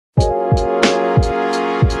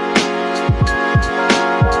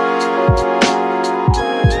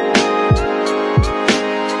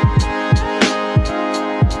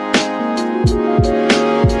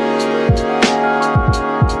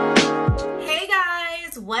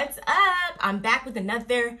What's up? I'm back with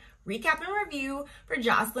another recap and review for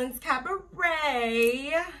Joseline's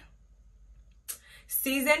Cabaret.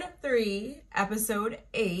 Season 3, episode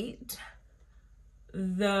 8.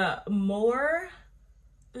 The more,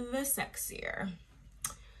 the sexier.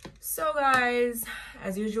 So guys,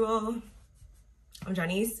 as usual, I'm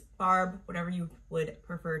Janice, Barb, whatever you would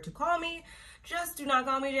prefer to call me. Just do not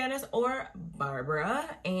call me Janice or Barbara.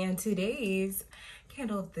 And today's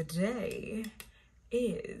candle of the day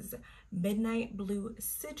is Midnight Blue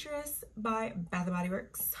Citrus by Bath & Body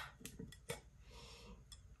Works.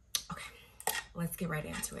 Okay, let's get right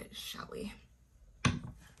into it, shall we?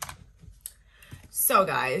 So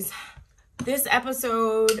guys, this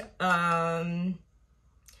episode kind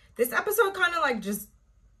of like just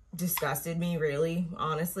disgusted me, really,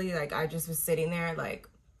 honestly. Like, I just was sitting there like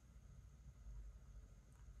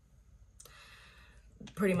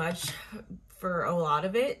pretty much for a lot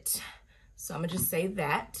of it. So I'm gonna just say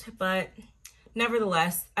that. But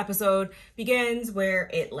nevertheless, episode begins where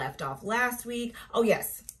it left off last week. Oh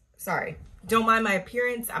yes, sorry. Don't mind my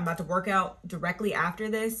appearance. I'm about to work out directly after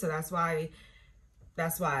this, so that's why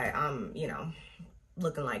I'm, you know,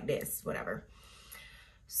 looking like this, whatever.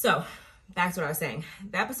 So back to what I was saying.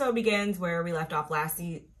 The episode begins where we left off last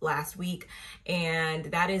week, and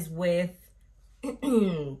that is with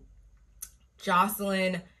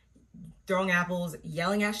Joseline throwing apples,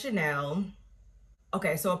 yelling at Chanel.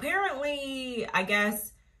 Okay, so apparently, I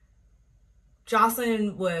guess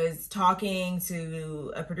Joseline was talking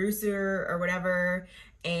to a producer or whatever,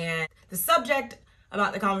 and the subject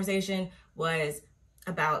about the conversation was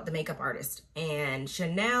about the makeup artist. And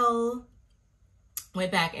Chanel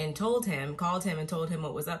went back and called him and told him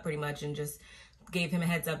what was up pretty much, and just gave him a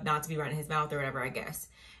heads up not to be running his mouth or whatever, I guess.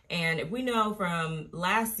 And if we know from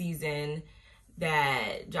last season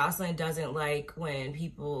that Joseline doesn't like when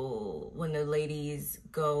the ladies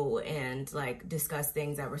go and like discuss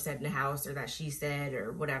things that were said in the house or that she said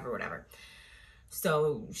or whatever.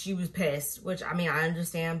 So she was pissed, which, I mean, I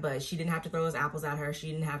understand, but she didn't have to throw those apples at her. She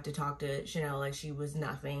didn't have to talk to Chanel like she was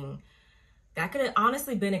nothing. That could have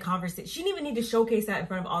honestly been a conversation. She didn't even need to showcase that in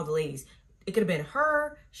front of all the ladies. It could have been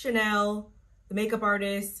her, Chanel, the makeup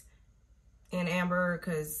artist, and Amber,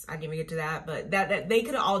 because I didn't even get to that, but that they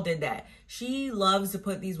could have all did that. She loves to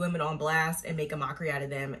put these women on blast and make a mockery out of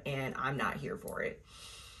them, and I'm not here for it.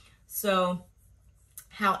 So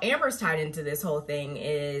how Amber's tied into this whole thing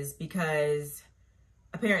is because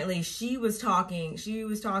apparently she was talking to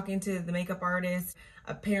the makeup artist.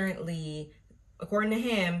 Apparently, according to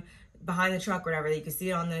him, behind the truck, whatever, you could see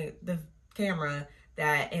it on the camera,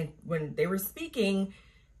 that, and when they were speaking,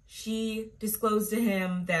 she disclosed to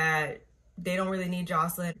him that they don't really need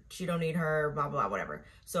Joseline, she don't need her, blah, blah, whatever.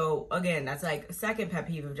 So again, that's like a second pet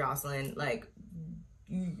peeve of Joseline. Like,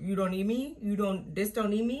 you don't need me? This don't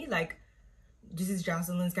need me? Like, this is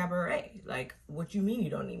Joseline's Cabaret. Like, what you mean you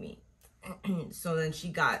don't need me? So then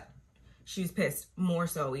she was pissed more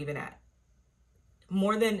so even at,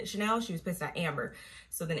 more than Chanel, she was pissed at Amber.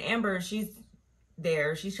 So then Amber, she's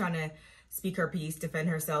there, she's trying to speak her piece, defend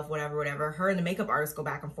herself, whatever. Her and the makeup artist go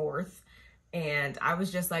back and forth. And I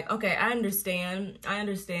was just like, okay, I understand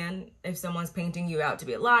if someone's painting you out to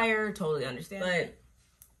be a liar, totally understand. But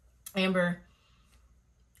Amber,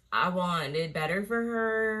 I wanted better for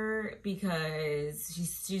her because she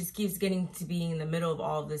just keeps getting to be in the middle of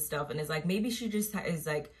all of this stuff. And it's like, maybe she just is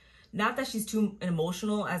like, not that she's too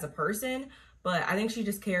emotional as a person, but I think she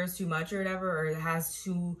just cares too much or whatever, or has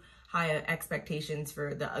too high expectations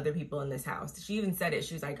for the other people in this house. She even said it.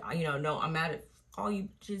 She was like, you know, no, I'm mad at all you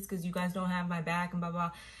just because you guys don't have my back and blah,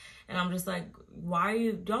 blah. And I'm just like, why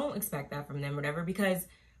you don't expect that from them, whatever? Because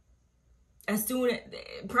as soon,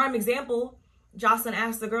 prime example, Joseline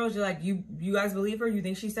asked the girls, you're like, you guys believe her? You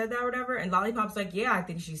think she said that or whatever? And Lollipop's like, yeah, I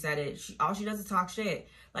think she said it. All she does is talk shit.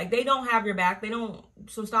 Like, they don't have your back. They don't,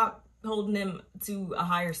 so stop holding them to a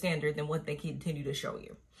higher standard than what they continue to show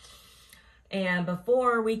you. And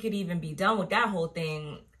before we could even be done with that whole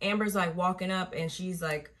thing, Amber's like walking up and she's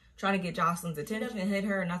like trying to get Joseline's attention and hit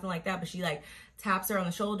her or nothing like that, but she like taps her on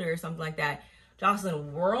the shoulder or something like that.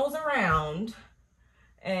 Joseline whirls around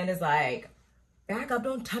and is like, back up,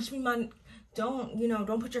 don't touch me,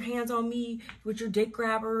 don't put your hands on me with your dick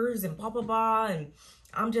grabbers and blah, blah, blah. And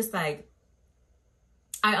I'm just like,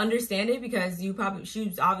 I understand it because she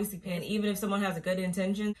was obviously paying, even if someone has a good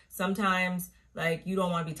intention, sometimes like you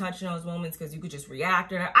don't want to be touching those moments because you could just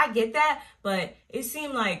react. Or I get that, but it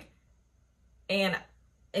seemed like, and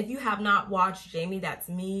if you have not watched Jamie That's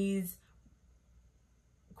Me's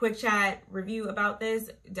quick chat review about this,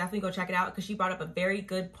 definitely go check it out, because she brought up a very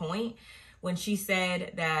good point when she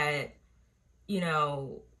said that, you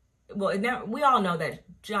know, well, it never, we all know that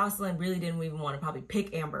Joseline really didn't even want to probably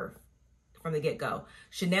pick Amber from the get-go.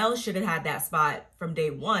 Chanel should have had that spot from day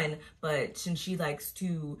one, but since she likes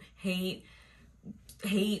to hate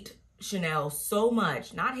Chanel so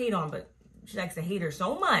much, not hate on, but she likes to hate her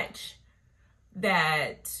so much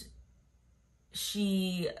that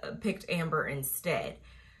she picked Amber instead.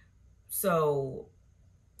 So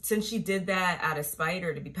since she did that out of spite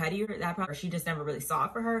or to be petty, that probably, she just never really saw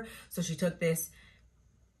it for her. So she took this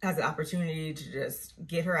as an opportunity to just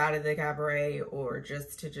get her out of the cabaret or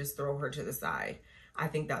just to throw her to the side. I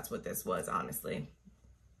think that's what this was, honestly.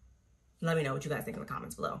 Let me know what you guys think in the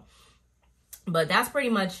comments below. But that's pretty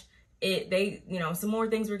much it. They, you know, some more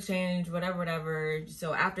things were exchanged, whatever.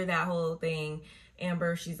 So after that whole thing,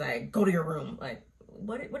 Amber, she's like, go to your room. Like,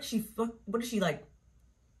 what is she like?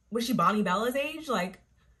 Was she Bonnie Bella's age? Like,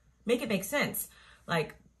 make it make sense.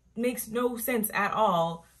 Like, makes no sense at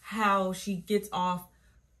all how she gets off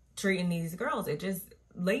treating these girls. It just,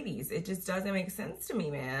 ladies, it just doesn't make sense to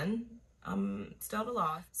me, man. I'm still at a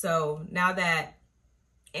loss. So now that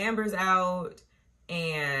Amber's out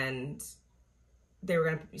and they were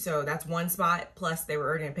gonna, so that's one spot, plus they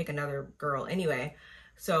were gonna pick another girl anyway.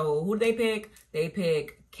 So who did they pick? They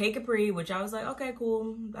pick K Capri, which I was like, okay,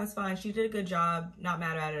 cool, that's fine. She did a good job, not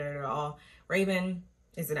mad at it at all. Raven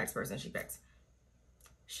is the next person she picks.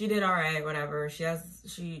 She did all right, whatever. She has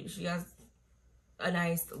a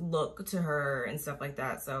nice look to her and stuff like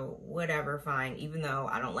that, so whatever, fine, even though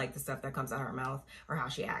I don't like the stuff that comes out of her mouth or how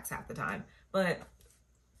she acts half the time, but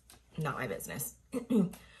not my business.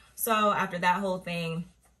 So after that whole thing,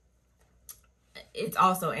 it's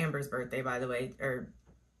also Amber's birthday, by the way, or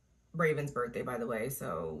Raven's birthday, by the way,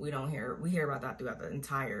 so we hear about that throughout the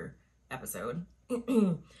entire episode.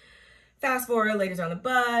 Fast forward, ladies are on the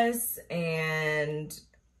bus, and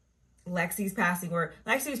Lexi's passing word.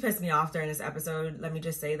 Lexi was pissing me off during this episode. Let me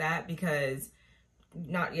just say that, because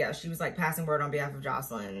she was like passing word on behalf of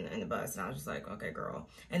Joseline in the bus, and I was just like, okay, girl.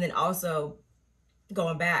 And then also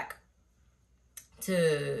going back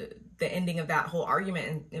to the ending of that whole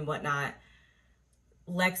argument and whatnot,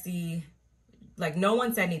 Lexi, like, no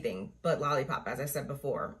one said anything but Lollipop, as I said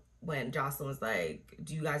before, when Joseline was like,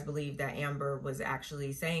 do you guys believe that Amber was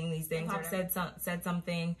actually saying these things? Pop said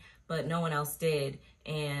something, but no one else did.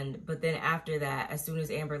 But then after that, as soon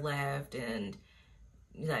as Amber left and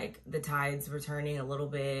like the tides were turning a little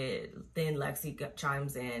bit, then Lexi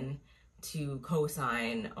chimes in to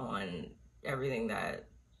co-sign on everything that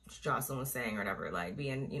Joseline was saying or whatever, like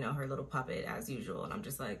being, you know, her little puppet as usual. And I'm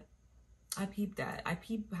just like, I peeped that. I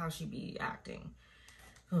peep how she be acting.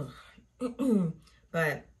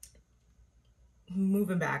 But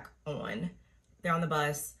moving back on, they're on the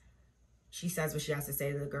bus. She says what she has to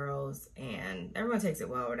say to the girls, and everyone takes it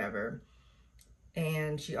well, whatever.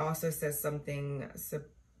 And she also says something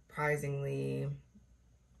surprisingly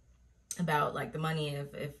about like the money,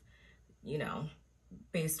 if you know,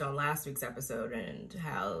 based on last week's episode and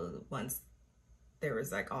how once there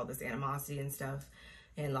was like all this animosity and stuff,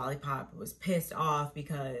 and Lollipop was pissed off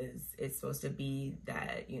because it's supposed to be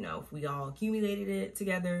that, you know, if we all accumulated it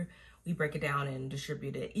together, we break it down and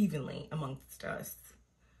distribute it evenly amongst us.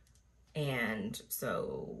 And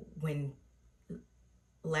so when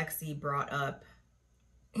Lexi brought up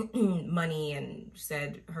money and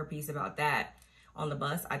said her piece about that on the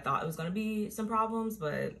bus, I thought it was going to be some problems,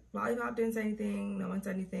 but Lollipop didn't say anything. No one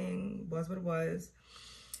said anything. It was what it was.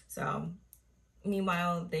 So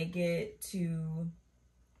meanwhile, they get to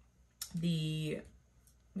the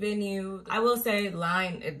venue. I will say,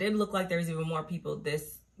 it did look like there was even more people the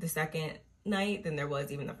second night than there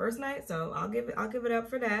was even the first night. So I'll give it up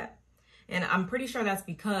for that. And I'm pretty sure that's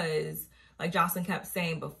because, like Joseline kept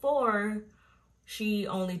saying before, she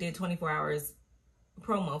only did 24 hours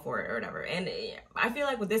promo for it or whatever. And I feel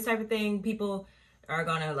like with this type of thing, people are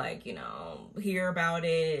gonna, like, you know, hear about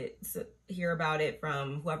it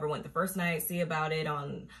from whoever went the first night, see about it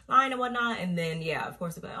online and whatnot, and then yeah, of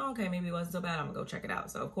course they'll be like, oh, okay, maybe it wasn't so bad, I'm gonna go check it out.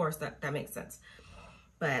 So of course that makes sense.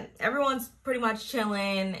 But everyone's pretty much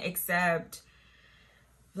chilling except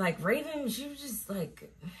like Raven. She was just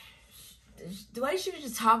like, the way she was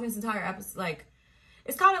just talking this entire episode, like,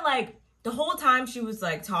 it's kind of like the whole time she was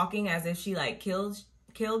like talking as if she like killed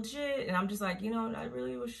shit, and I'm just like, you know, I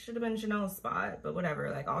really should have been Chanel's spot, but whatever.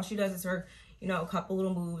 Like, all she does is her, you know, a couple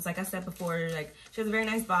little moves. Like I said before, like, she has a very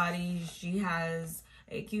nice body, she has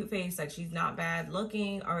a cute face, like, she's not bad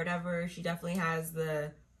looking or whatever. She definitely has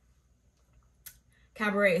the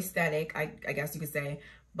cabaret aesthetic, I guess you could say,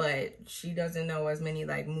 but she doesn't know as many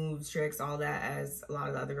like moves, tricks, all that as a lot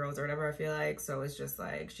of the other girls or whatever, I feel like. So it's just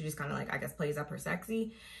like, she just kind of like, I guess, plays up her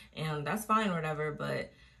sexy, and that's fine or whatever.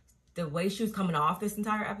 But the way she was coming off this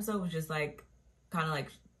entire episode was just like, kind of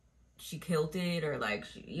like she kilted, or like,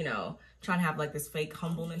 she, you know, trying to have like this fake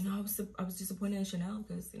humbleness. No, I was disappointed in Chanel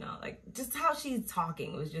because, you know, like just how she's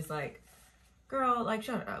talking was just like, girl, like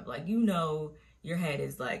shut up. Like, you know, your head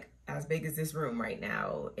is like as big as this room right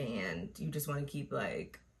now, and you just want to keep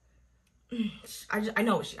like, I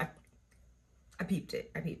know I peeped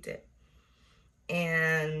it.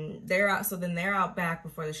 And they're out, so then they're out back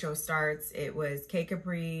before the show starts. It was K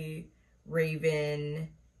Capri, Raven,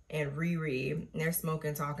 and Riri, and they're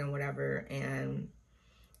smoking, talking, whatever, and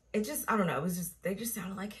it just, I don't know, it was just, they just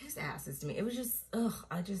sounded like his asses to me. It was just, ugh,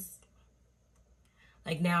 I just,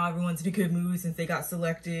 like, now everyone's in a good mood since they got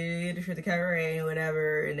selected for the cabaret and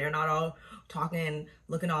whatever, and they're not all talking,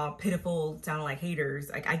 looking all pitiful, sounding like haters.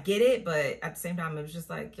 Like, I get it, but at the same time, it was just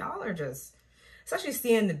like, y'all are just, especially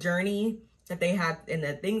seeing the journey that they had and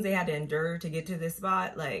the things they had to endure to get to this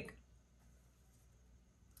spot, like,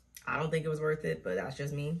 I don't think it was worth it, but that's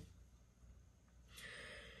just me.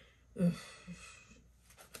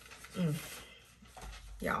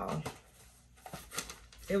 Y'all,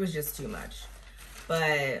 it was just too much.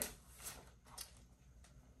 But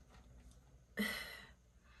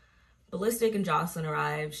Ballistic and Joseline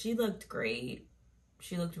arrived. She looked great.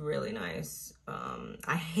 She looked really nice.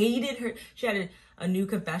 I hated her. She had a new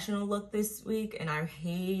confessional look this week, and I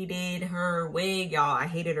hated her wig, y'all. I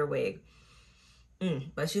hated her wig.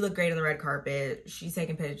 But she looked great on the red carpet. She's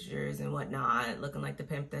taking pictures and whatnot, looking like the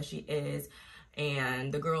pimp that she is.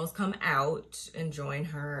 And the girls come out and join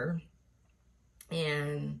her.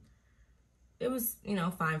 And it was, you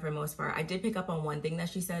know, fine for the most part. I did pick up on one thing that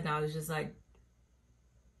she said, and I was just like,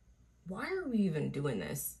 why are we even doing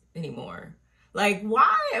this anymore? Like,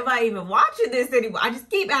 why am I even watching this anymore? I just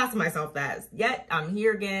keep asking myself that. Yet, I'm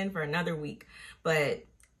here again for another week. But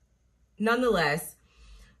nonetheless,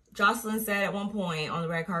 Joseline said at one point on the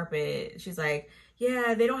red carpet, she's like,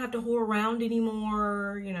 yeah, they don't have to whore around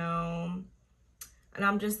anymore, you know. And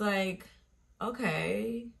I'm just like,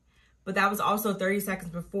 okay. But that was also 30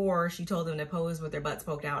 seconds before she told them to pose with their butts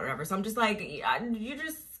poked out or whatever. So I'm just like, you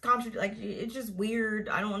just contradict, like, it's just weird.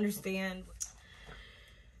 I don't understand.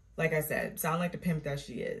 Like I said, sound like the pimp that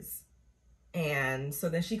she is. And so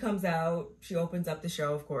then she comes out, she opens up the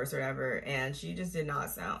show, of course, or whatever, and she just did not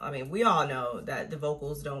sound, I mean, we all know that the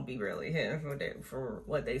vocals don't be really hitting for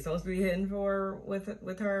what they supposed to be hitting for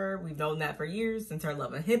with her. We've known that for years, since her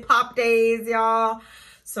Love and Hip Hop days, y'all.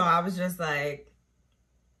 So I was just like,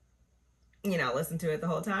 you know, listen to it the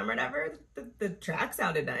whole time or whatever. The track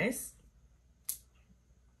sounded nice.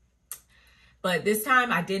 But this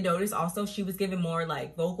time I did notice also she was giving more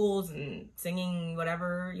like vocals and singing,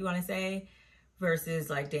 whatever you want to say,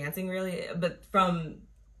 versus like dancing really. But from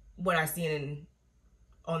what I've seen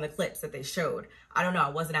on the clips that they showed, I don't know, I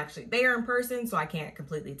wasn't actually there in person, so I can't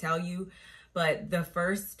completely tell you. But the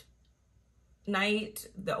first night,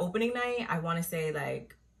 the opening night, I want to say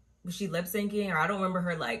like, was she lip syncing? Or I don't remember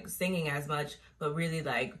her like singing as much, but really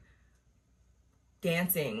like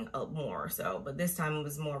dancing more so. But this time it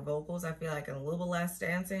was more vocals, I feel like, and a little less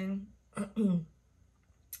dancing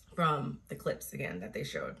from the clips again that they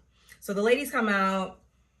showed. So the ladies come out,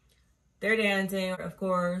 they're dancing, of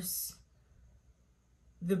course.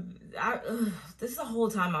 This is the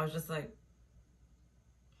whole time I was just like,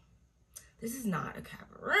 this is not a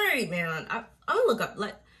cabaret, man. I'm gonna look up,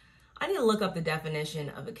 like, I need to look up the definition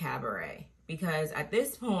of a cabaret, because at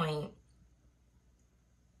this point,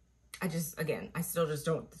 I still just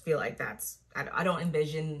don't feel like that's, I don't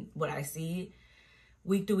envision what I see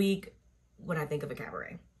week to week when I think of a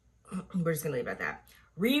cabaret. We're just gonna leave it at that.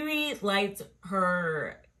 Riri lights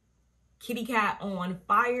her kitty cat on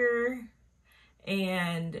fire,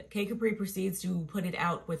 and K Capri proceeds to put it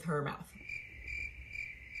out with her mouth.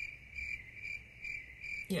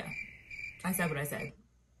 Yeah, I said what I said.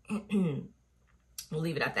 We'll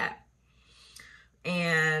leave it at that.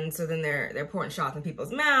 And so then they're pouring shots in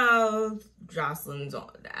people's mouths. Joseline's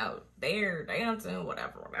out there dancing,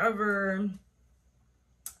 whatever.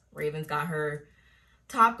 Raven's got her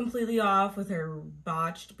top completely off with her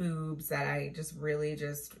botched boobs that I just really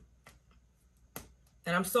just...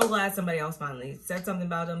 And I'm so glad somebody else finally said something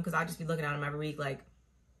about them, because I just be looking at them every week like...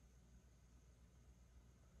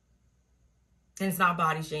 And it's not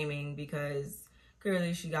body shaming, because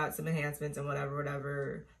clearly she got some enhancements and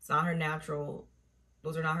whatever. It's not her natural...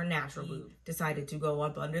 Those are not her natural boobs. Decided to go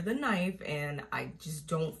up under the knife, and I just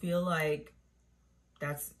don't feel like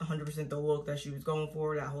that's 100% the look that she was going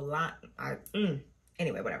for, that whole lot.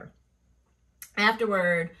 Anyway, whatever.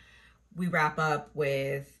 Afterward, we wrap up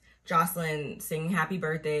with Joseline singing happy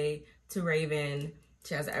birthday to Raven.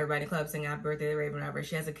 She has everybody in the club singing happy birthday to Raven, whatever.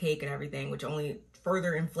 She has a cake and everything, which only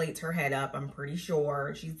further inflates her head up. I'm pretty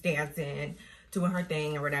sure she's dancing, doing her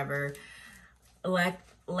thing or whatever.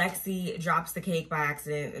 Lexi drops the cake by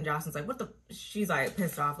accident, and Jocelyn's like, what the, she's like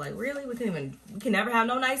pissed off, like, really? We can never have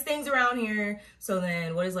no nice things around here. So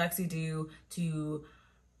then what does Lexi do to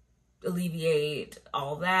alleviate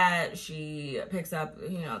all that? She picks up,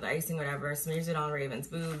 you know, the icing, whatever, smears it on Raven's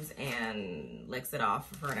boobs and licks it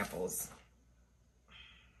off of her nipples.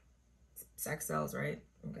 Sex sells, right?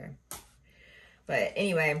 Okay. But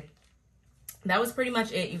anyway, that was pretty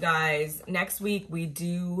much it, you guys. Next week we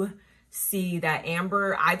do see that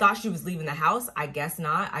Amber, I thought she was leaving the house. I guess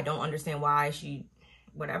not. I don't understand why she,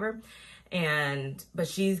 whatever. But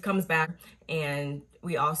she comes back, and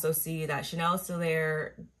we also see that Chanel's still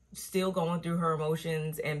there, still going through her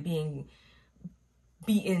emotions and being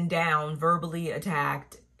beaten down, verbally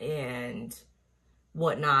attacked and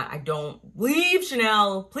whatnot. I don't leave,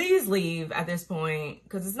 Chanel. Please leave at this point,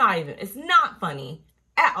 because it's not funny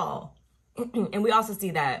at all. And we also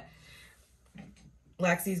see that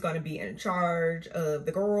Lexi's going to be in charge of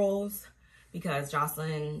the girls because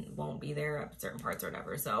Joseline won't be there at certain parts or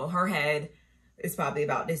whatever. So her head is probably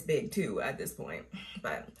about this big too at this point.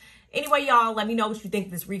 But anyway, y'all, let me know what you think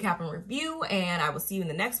of this recap and review, and I will see you in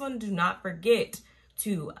the next one. Do not forget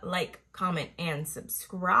to like, comment, and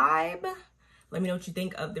subscribe. Let me know what you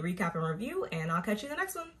think of the recap and review, and I'll catch you in the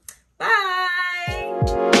next one. Bye!